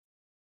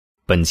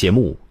本节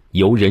目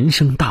由人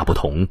生大不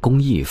同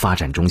公益发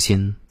展中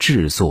心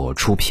制作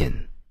出品。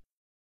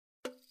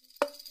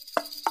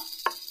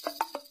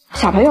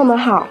小朋友们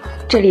好，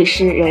这里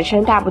是人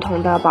生大不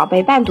同的宝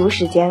贝伴读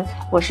时间，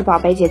我是宝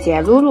贝姐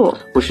姐露露，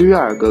我是月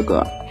儿哥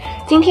哥。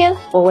今天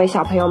我为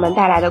小朋友们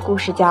带来的故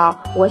事叫《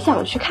我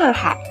想去看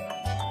海》，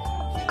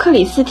克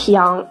里斯提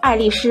昂·爱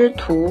丽丝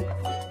图，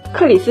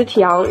克里斯提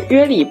昂·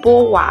约里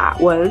波瓦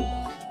文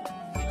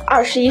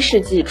，21世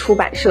纪出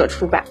版社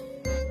出版。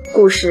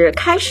故事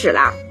开始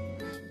啦！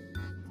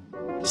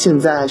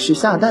现在是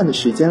下蛋的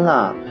时间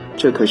了，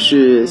这可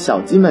是小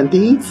鸡们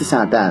第一次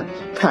下蛋，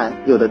看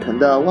有的疼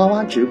得哇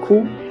哇直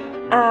哭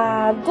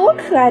啊，多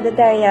可爱的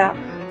蛋呀！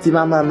鸡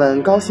妈妈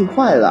们高兴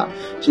坏了，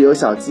只有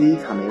小鸡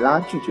卡梅拉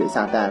拒绝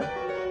下蛋。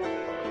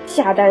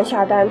下蛋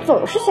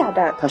总是下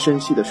蛋，她生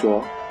气地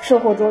说，生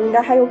活中应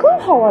该还有更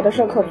好玩的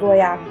事可做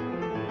呀。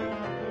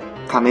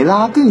卡梅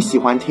拉更喜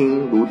欢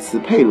听卢茨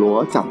佩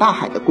罗讲大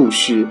海的故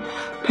事。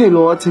佩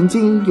罗曾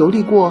经游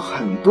历过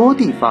很多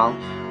地方，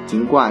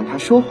尽管他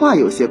说话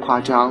有些夸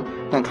张，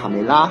但卡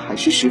梅拉还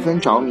是十分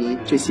着迷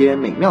这些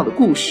美妙的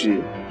故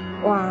事。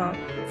哇，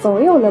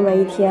总有那么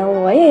一天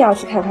我也要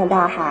去看看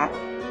大海。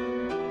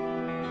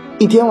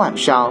一天晚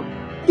上，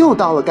又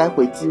到了该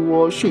回鸡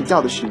窝睡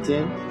觉的时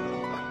间。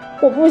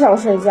我不想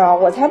睡觉，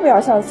我才不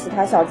要像其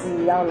他小鸡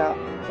一样呢，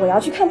我要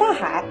去看大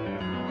海。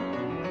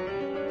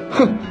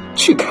哼，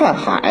去看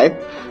海？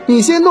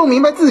你先弄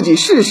明白自己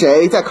是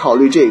谁，再考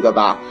虑这个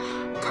吧。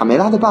卡梅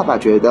拉的爸爸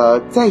觉得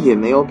再也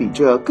没有比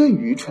这更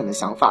愚蠢的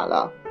想法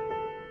了。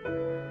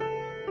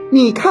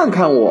你看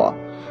看我，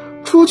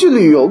出去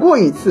旅游过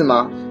一次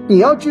吗？你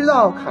要知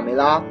道，卡梅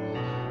拉，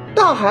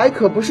大海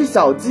可不是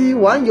小鸡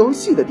玩游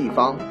戏的地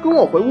方，跟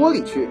我回窝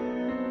里去。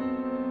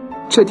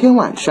这天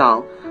晚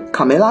上，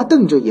卡梅拉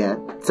瞪着眼，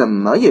怎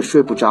么也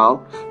睡不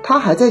着，她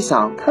还在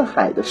想看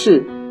海的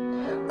事。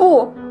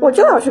不，我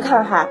就要去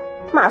看海，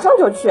马上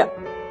就去。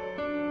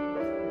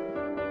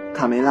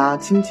卡梅拉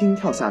轻轻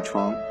跳下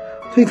床，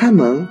推开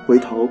门，回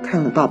头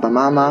看了爸爸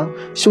妈妈、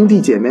兄弟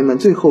姐妹们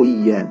最后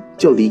一眼，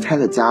就离开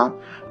了家，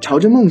朝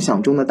着梦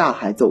想中的大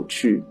海走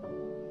去。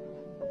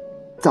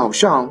早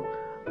上，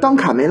当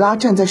卡梅拉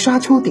站在沙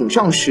丘顶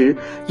上时，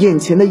眼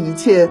前的一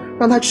切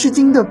让她吃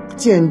惊的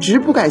简直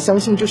不敢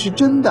相信这是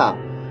真的。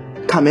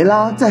卡梅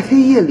拉在黑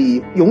夜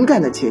里勇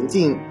敢地前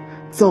进，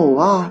走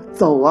啊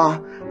走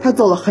啊，她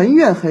走了很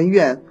远很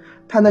远，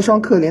她那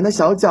双可怜的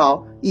小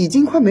脚已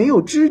经快没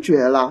有知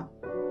觉了。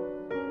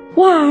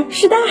哇，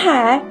是大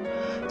海！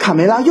卡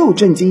梅拉又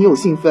震惊又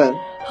兴奋，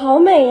好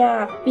美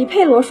呀，比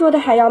佩罗说的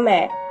还要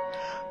美。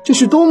这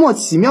是多么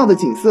奇妙的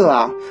景色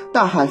啊！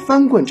大海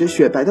翻滚着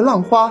雪白的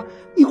浪花，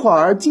一会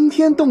儿惊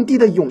天动地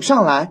的涌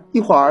上来，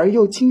一会儿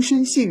又轻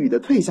声细语的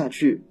退下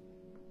去。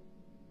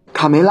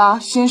卡梅拉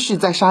先是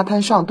在沙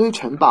滩上堆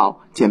城堡、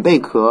捡贝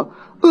壳，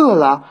饿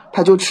了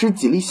他就吃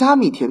几粒虾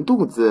米填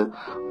肚子。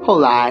后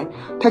来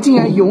他竟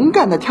然勇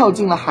敢地跳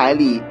进了海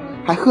里，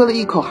还喝了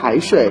一口海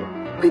水。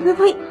呸呸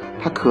呸！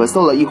他咳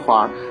嗽了一会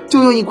儿，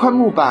就用一块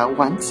木板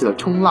玩起了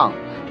冲浪。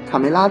卡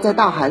梅拉在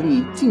大海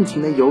里尽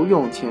情的游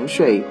泳、潜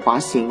水、滑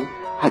行，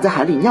还在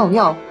海里尿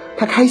尿。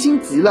他开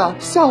心极了，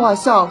笑啊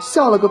笑，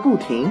笑了个不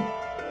停。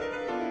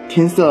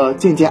天色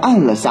渐渐暗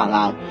了下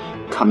来，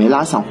卡梅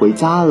拉想回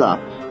家了，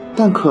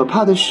但可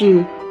怕的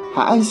是，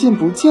海岸线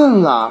不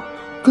见了，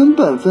根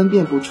本分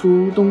辨不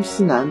出东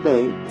西南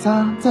北，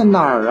家在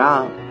哪儿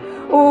啊？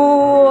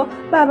哦，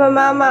爸爸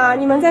妈妈，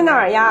你们在哪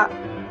儿呀？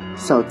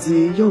小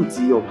鸡又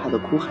急又怕地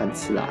哭喊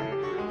起来，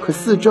可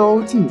四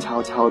周静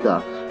悄悄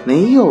的，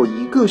没有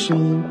一个声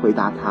音回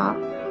答它。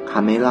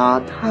卡梅拉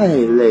太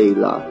累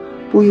了，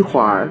不一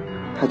会儿，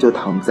她就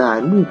躺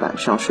在木板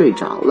上睡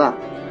着了。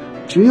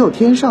只有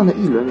天上的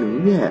一轮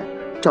明月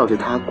照着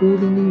她孤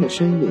零零的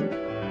身影。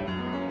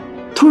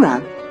突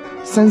然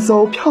，3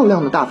艘漂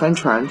亮的大帆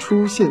船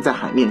出现在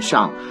海面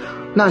上，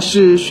那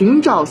是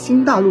寻找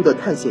新大陆的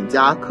探险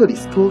家克里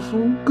斯托夫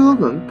·哥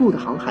伦布的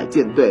航海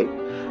舰队。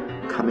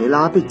卡梅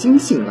拉被惊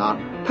醒了，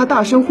她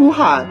大声呼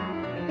喊：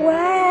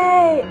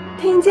喂，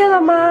听见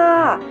了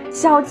吗？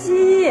小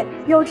鸡，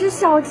有只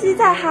小鸡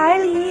在海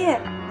里。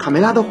卡梅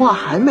拉的话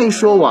还没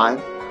说完，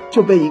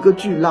就被一个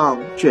巨浪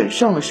卷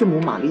上了圣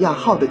母玛利亚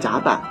号的甲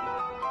板。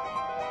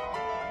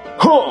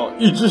呵，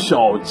一只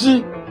小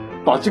鸡，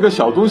把这个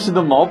小东西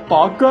的毛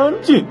拔干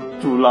净，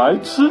煮来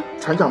吃。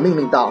船长命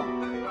令道。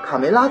卡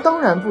梅拉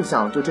当然不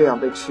想就这样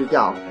被吃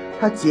掉，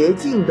他竭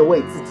尽地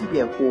为自己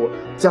辩护，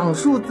讲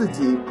述自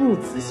己不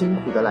辞辛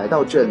苦地来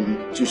到这里，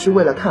只是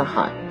为了看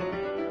海。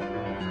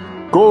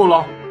够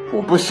了，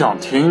我不想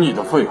听你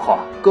的废话。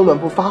哥伦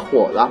布发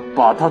火了，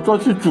把他抓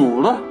去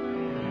煮了。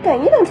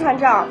等一等，船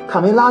长！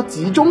卡梅拉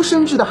急中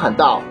生智地喊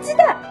道：鸡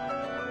蛋！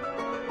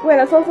为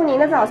了丰富您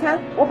的早餐，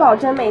我保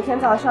证每天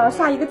早上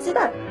下一个鸡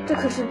蛋，这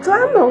可是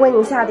专门为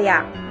您下的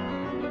呀。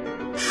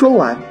说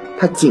完，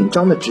他紧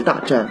张地直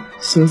打颤，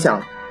心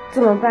想：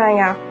怎么办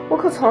呀？我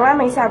可从来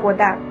没下过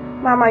蛋，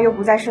妈妈又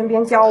不在身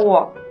边教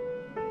我。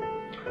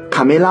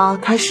卡梅拉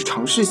开始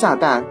尝试下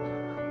蛋，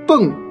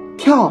蹦、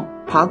跳、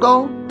爬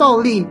高、倒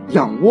立、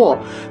仰卧，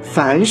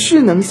凡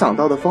是能想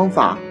到的方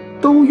法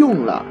都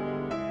用了。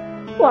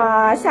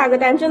哇，下个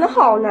蛋真的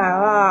好难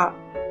啊。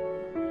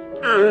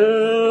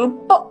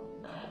爆！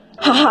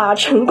哈哈，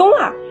成功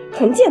了，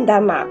很简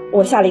单嘛，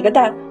我下了一个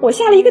蛋。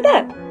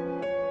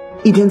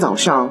一天早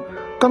上，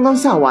刚刚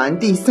下完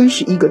第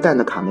31个蛋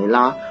的卡梅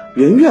拉，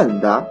远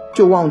远的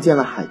就望见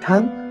了海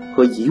滩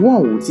和一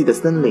望无际的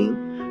森林。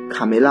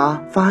卡梅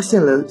拉发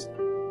现了。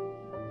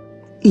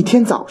一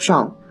天早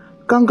上，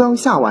刚刚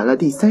下完了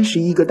第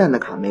31个蛋的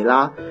卡梅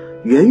拉，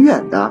远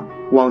远的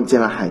望见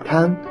了海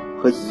滩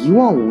和一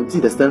望无际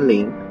的森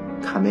林。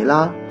卡梅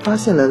拉发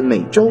现了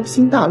美洲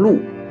新大陆。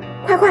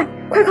快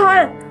靠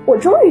岸！我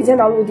终于见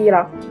到陆地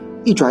了。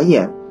一转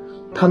眼，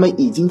他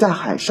们已经在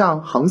海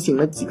上航行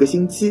了几个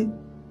星期。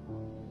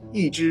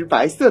一只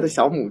白色的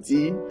小母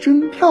鸡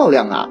真漂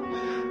亮啊！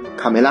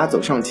卡梅拉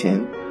走上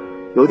前，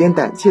有点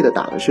胆怯地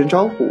打了声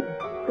招呼。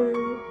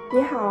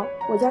你好，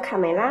我叫卡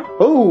梅拉。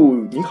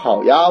哦，你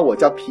好呀，我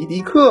叫皮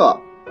迪克。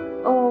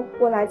哦，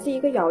我来自一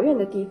个遥远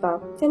的地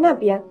方，在那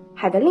边，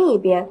海的另一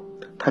边。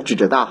他指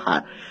着大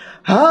海。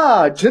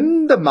啊，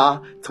真的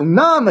吗？从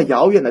那么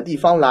遥远的地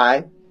方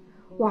来？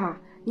哇，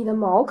你的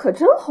毛可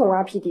真红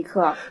啊，皮迪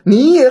克。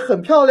你也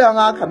很漂亮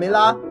啊，卡梅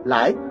拉。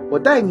来，我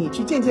带你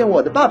去见见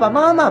我的爸爸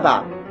妈妈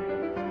吧。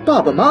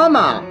爸爸妈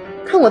妈，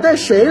看我带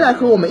谁来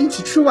和我们一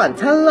起吃晚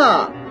餐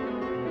了。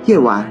夜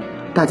晚，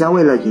大家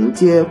为了迎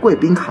接贵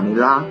宾卡梅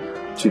拉，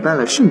举办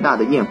了盛大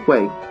的宴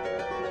会。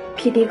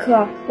皮迪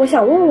克，我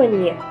想问问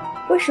你，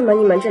为什么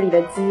你们这里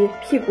的鸡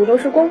屁股都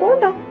是光光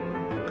的？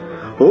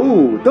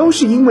哦，都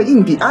是因为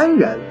印第安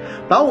人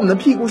把我们的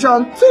屁股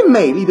上最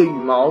美丽的羽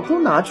毛都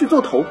拿去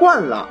做头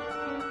冠了。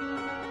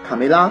卡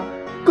梅拉，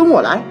跟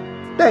我来，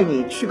带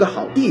你去个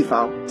好地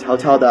方，悄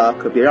悄的，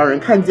可别让人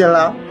看见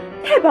了。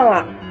太棒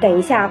了！等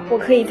一下，我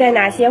可以再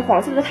拿些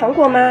黄色的糖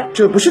果吗？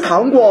这不是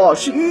糖果，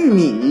是玉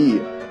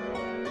米。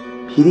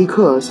皮迪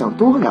克想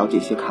多了解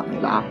些卡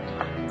梅拉。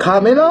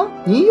卡梅拉，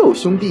你有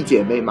兄弟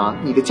姐妹吗？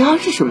你的家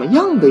是什么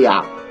样的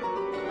呀？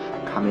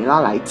卡梅拉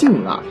来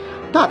劲了，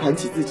大谈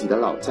起自己的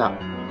老家。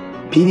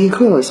皮迪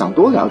克想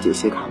多了解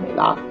些卡梅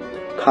拉。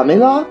卡梅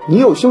拉，你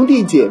有兄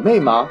弟姐妹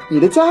吗？你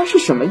的家是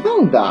什么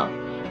样的？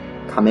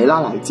卡梅拉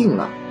来劲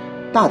了，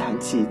大谈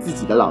起自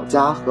己的老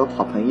家和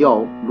好朋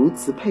友卢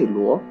茨佩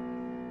罗。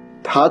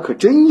他可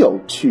真有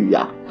趣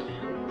呀！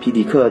皮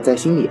迪克在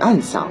心里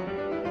暗想。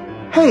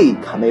嘿，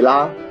卡梅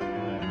拉。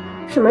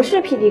什么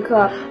事，皮迪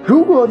克？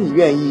如果你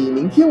愿意，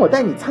明天我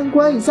带你参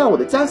观一下我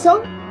的家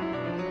乡。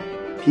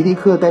皮迪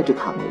克带着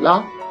卡梅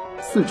拉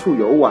四处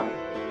游玩，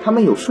他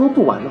们有说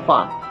不完的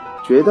话，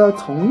觉得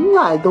从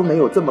来都没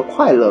有这么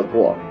快乐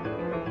过。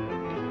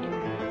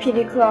皮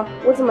迪克，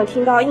我怎么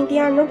听到印第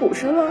安人的鼓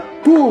声了？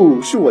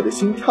不是我的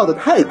心跳得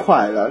太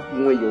快了，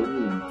因为有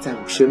你在我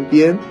身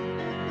边。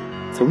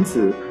从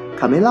此，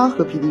卡梅拉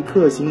和皮迪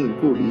克形影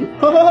不离。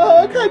哈哈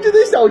哈，看这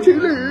对小情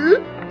侣！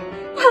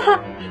哈哈，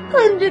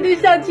看这对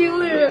小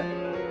情侣！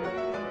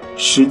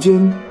时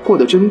间过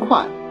得真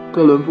快，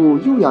哥伦布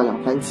又要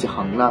扬帆起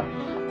航了。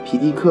皮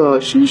迪克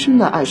深深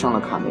地爱上了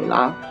卡梅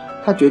拉，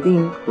他决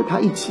定和她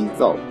一起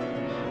走。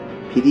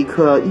皮迪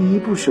克依依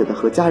不舍地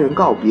和家人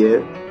告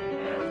别。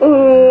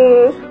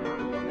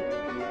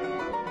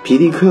皮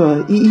迪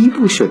克依依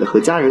不舍地和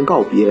家人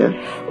告别。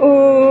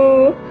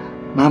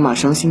妈妈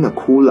伤心地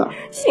哭了。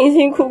辛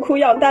辛苦苦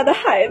养大的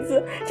孩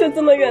子就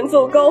这么远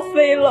走高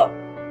飞了。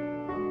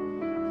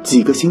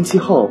几个星期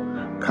后，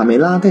卡梅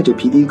拉带着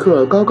皮迪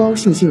克高高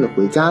兴兴地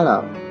回家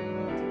了。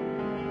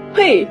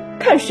嘿，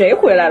看谁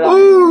回来了？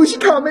哦，是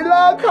卡梅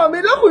拉，卡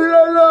梅拉回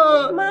来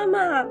了。妈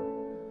妈，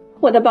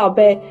我的宝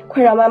贝，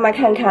快让妈妈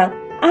看看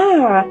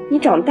啊，你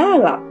长大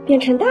了，变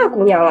成大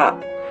姑娘了。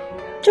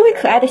这位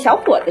可爱的小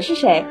伙子是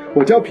谁？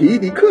我叫皮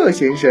迪克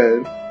先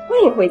生。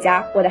欢迎回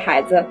家，我的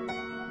孩子。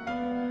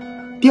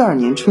第二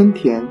年春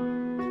天，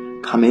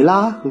卡梅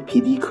拉和皮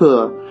迪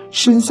克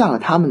生下了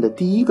他们的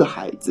第一个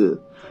孩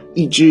子，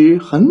一只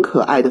很可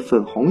爱的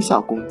粉红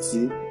小公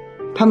鸡。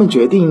他们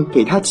决定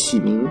给它起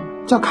名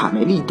叫卡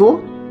梅利多。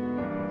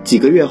几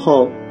个月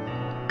后，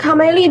卡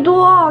梅利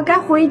多该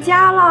回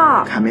家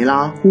了。卡梅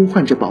拉呼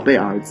唤着宝贝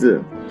儿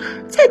子。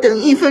再等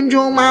1分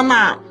钟，妈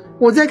妈，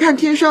我在看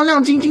天上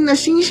亮晶晶的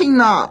星星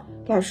呢。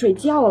该睡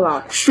觉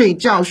了。睡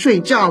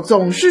觉，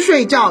总是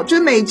睡觉，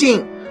真没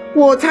劲。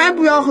我才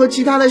不要和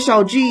其他的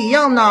小鸡一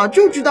样呢，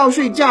就知道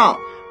睡觉。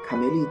卡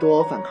梅利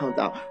多反抗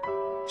道。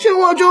生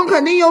活中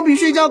肯定有比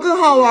睡觉更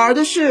好玩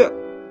的事。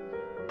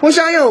我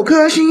想有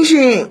颗星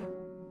星。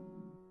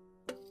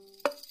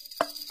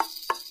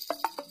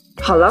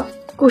好了，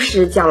故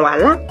事讲完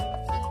了。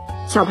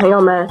小朋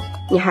友们，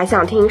你还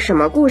想听什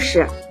么故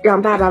事？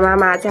让爸爸妈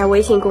妈在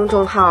微信公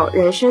众号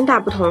人生大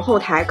不同后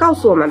台告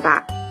诉我们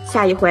吧。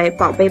下一回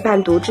宝贝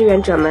伴读志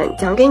愿者们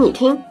讲给你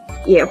听。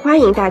也欢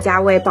迎大家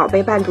为宝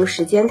贝伴读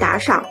时间打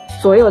赏，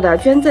所有的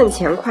捐赠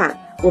钱款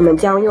我们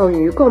将用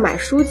于购买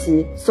书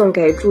籍，送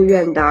给住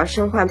院的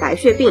身患白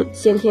血病、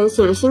先天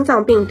性心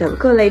脏病等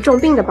各类重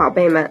病的宝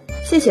贝们。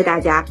谢谢大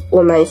家，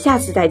我们下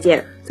次再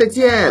见。再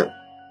见。